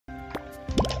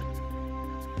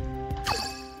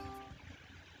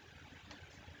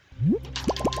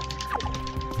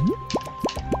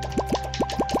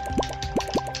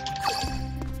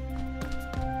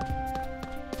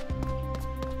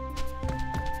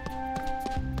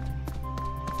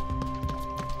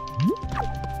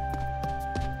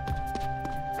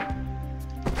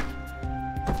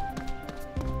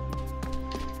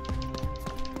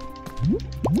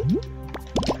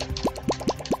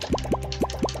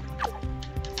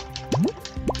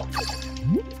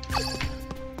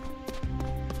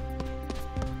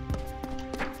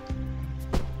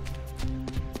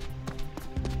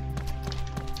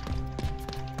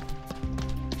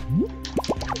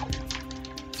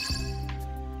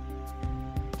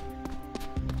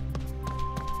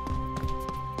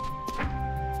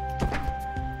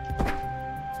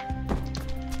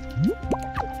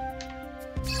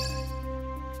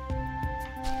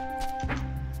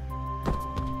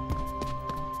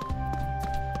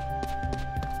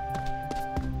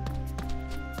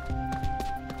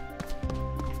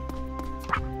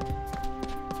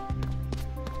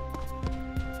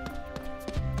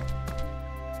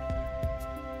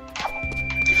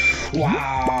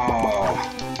Wow!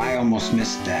 I almost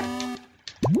missed that.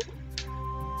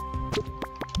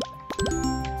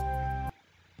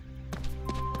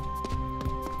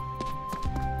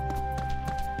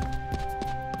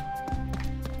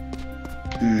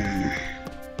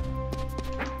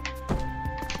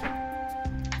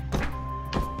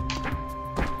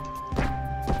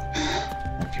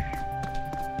 Okay.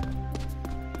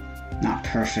 Not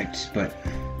perfect, but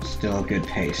still a good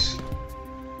pace.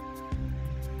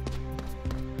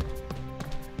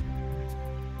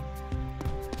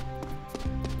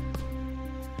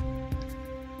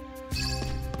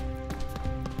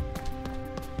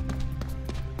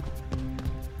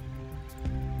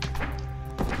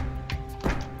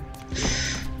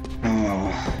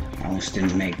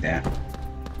 Didn't make that.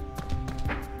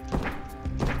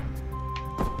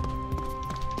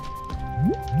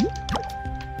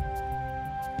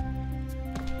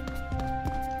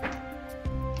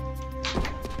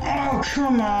 Oh,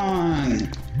 come on!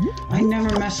 I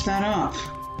never messed that up.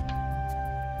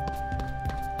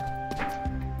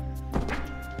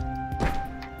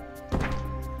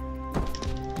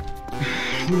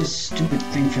 What a stupid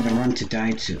thing for the run to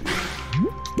die to.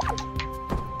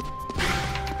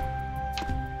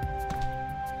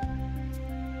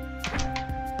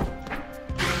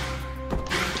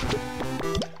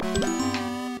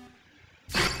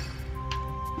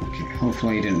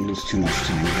 Hopefully I didn't lose too much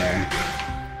time there,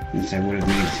 since I would have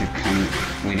needed to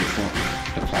waited for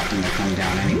the platform to come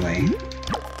down anyway.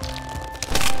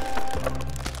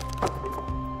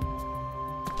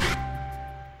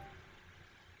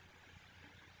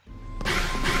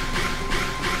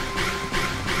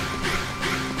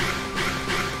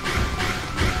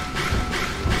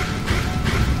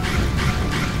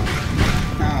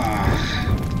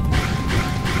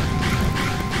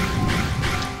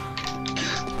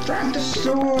 Grab the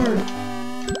sword!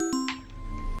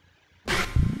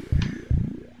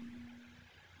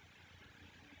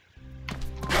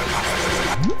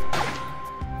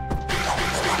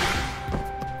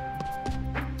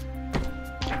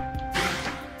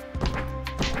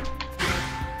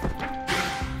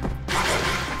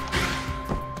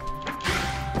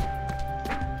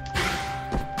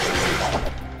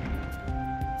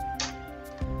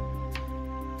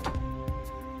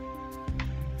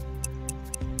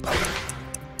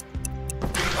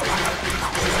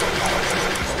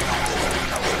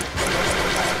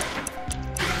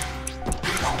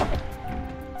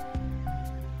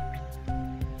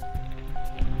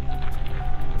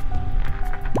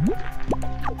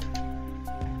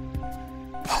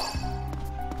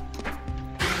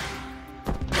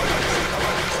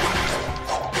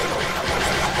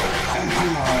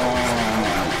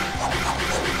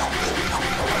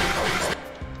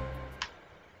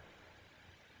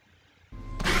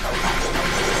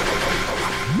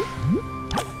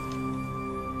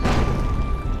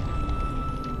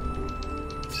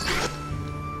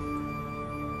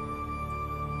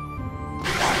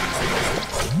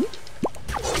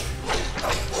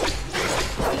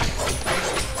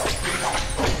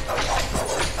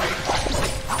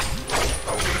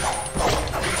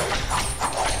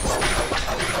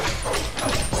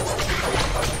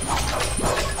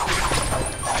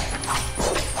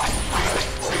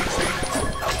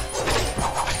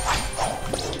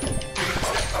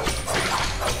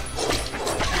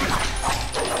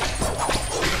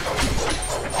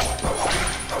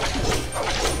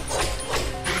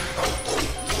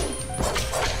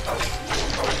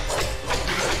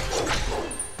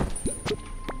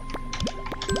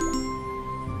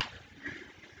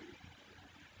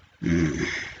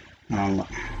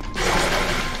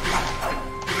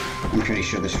 I'm pretty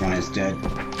sure this run is dead.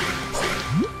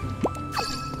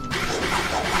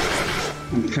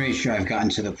 I'm pretty sure I've gotten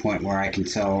to the point where I can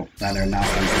tell whether or not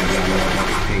I'm going to be on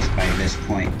the pace by this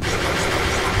point.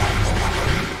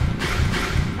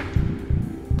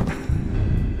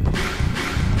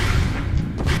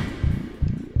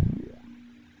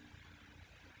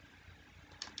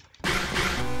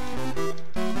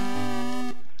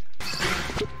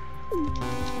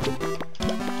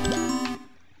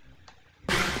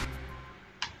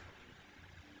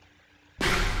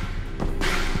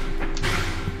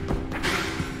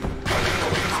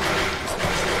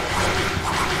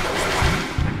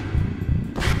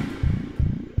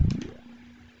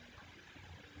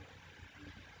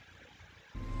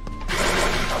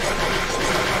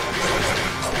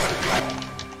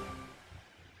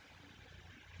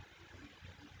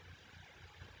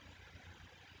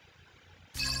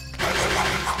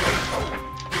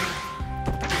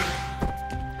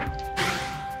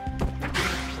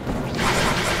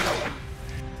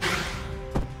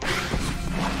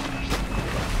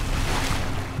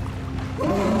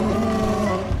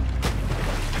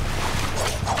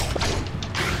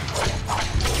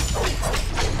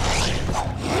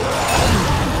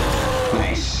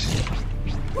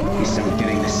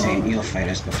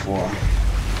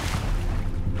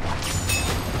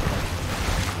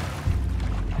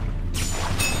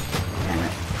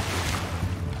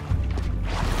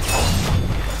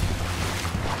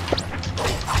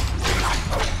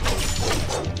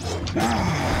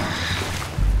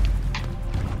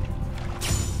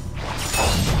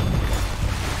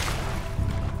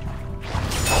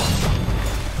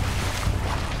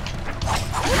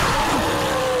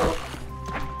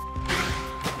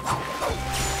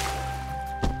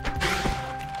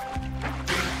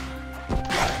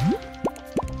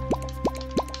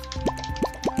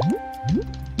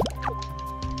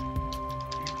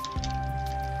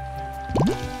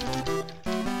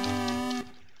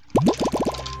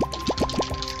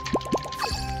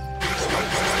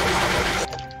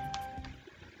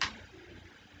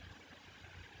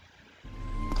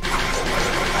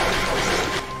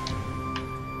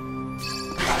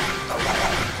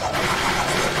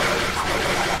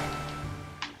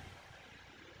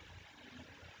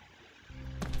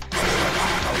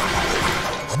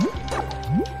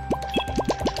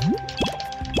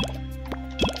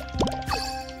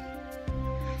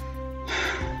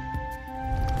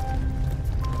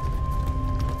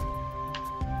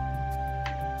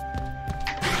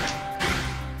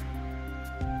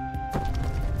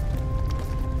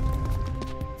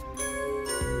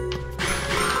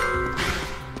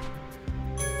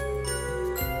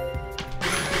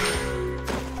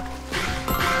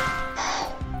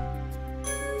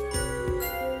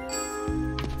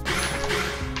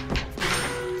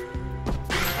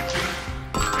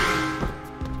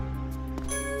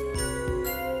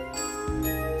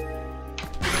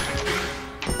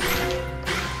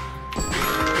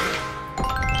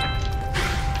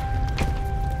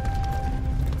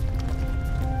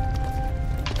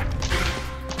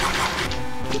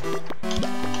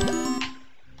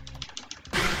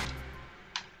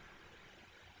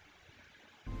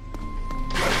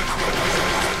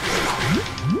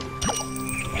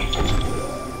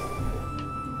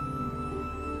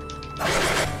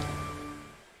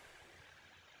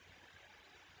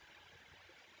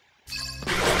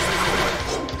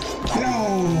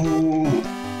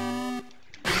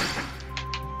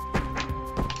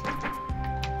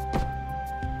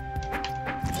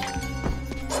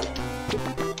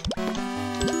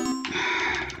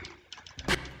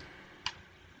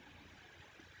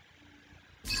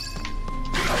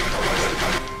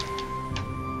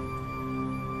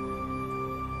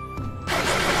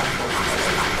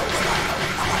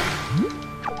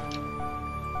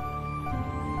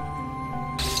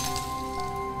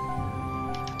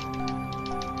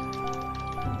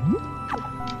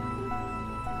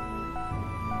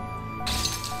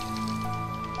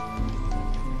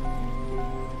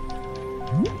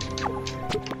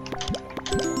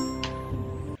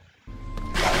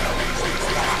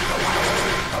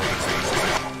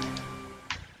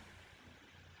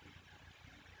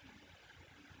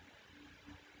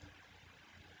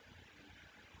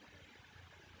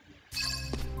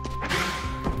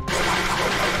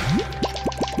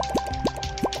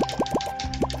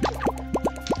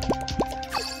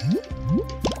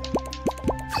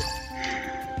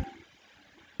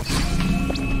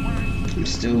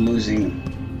 still losing,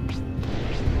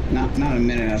 not a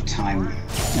minute of time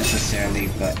necessarily,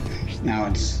 but now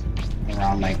it's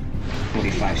around like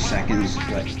 45 seconds,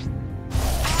 but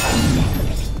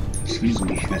excuse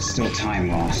me, that's still time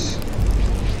loss.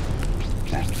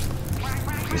 That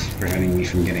is preventing me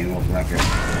from getting a world record.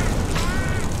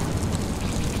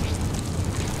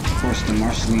 Of course, the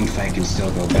Marceline fight can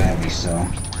still go badly, so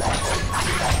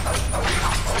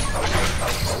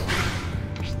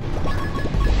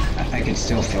I could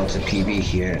still fail to PB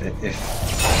here if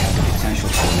I have the potential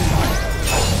to now.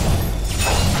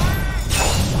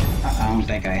 I don't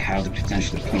think I have the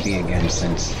potential to PB again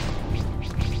since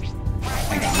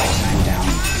I got my time down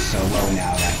so low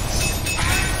now that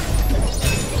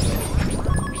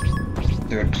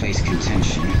third place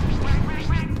contention.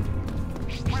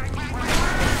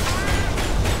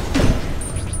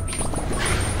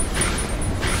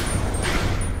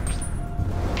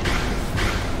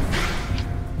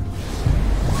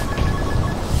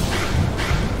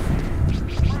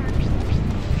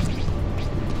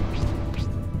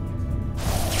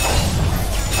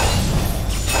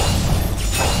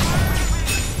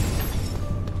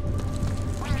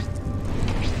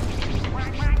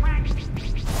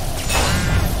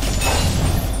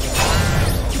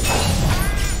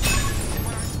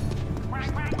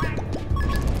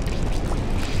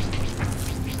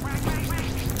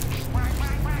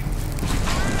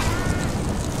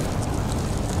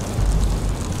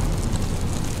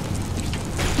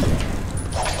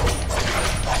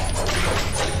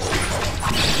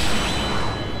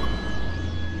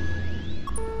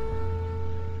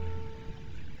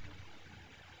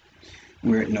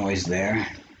 Weird noise there.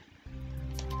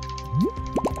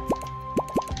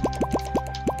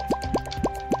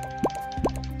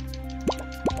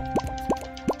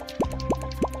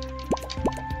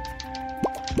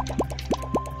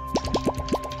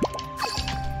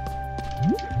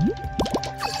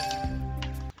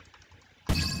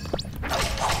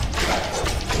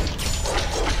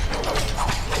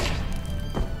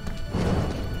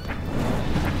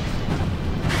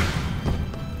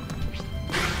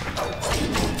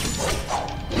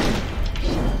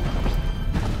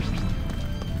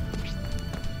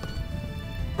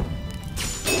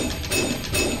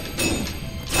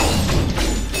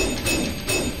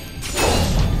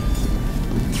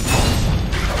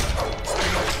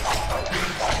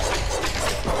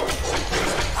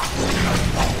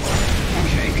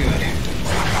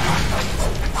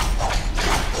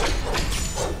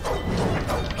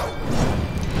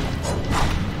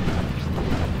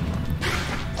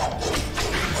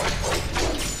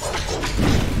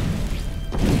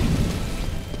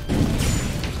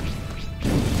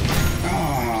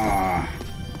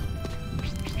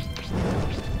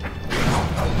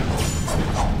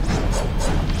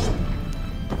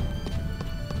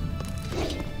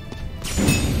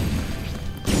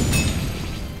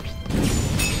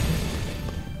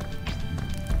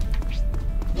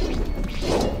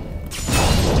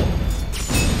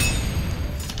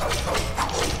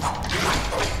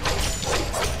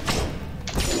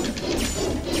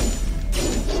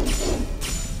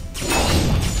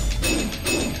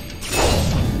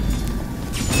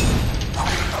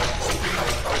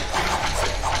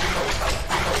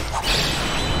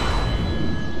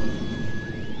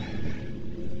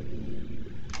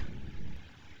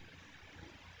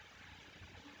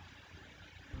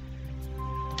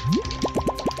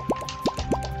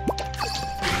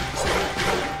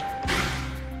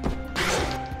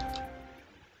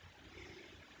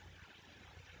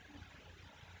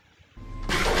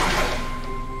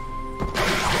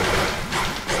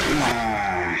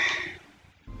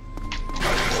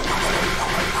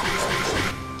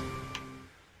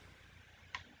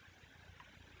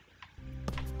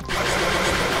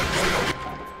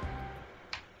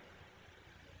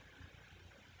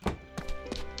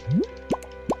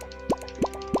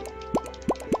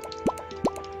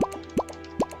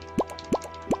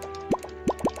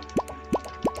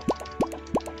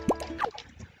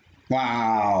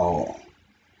 Wow.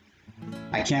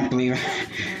 I can't believe...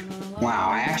 Wow,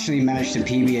 I actually managed to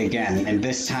PB again, and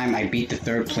this time I beat the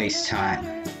third place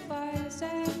time.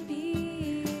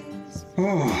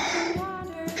 Oh.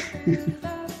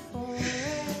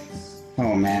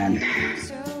 Oh man.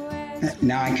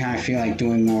 Now I kind of feel like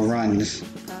doing more runs.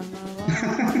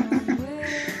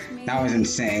 That was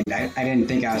insane. I didn't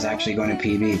think I was actually going to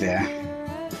PB there.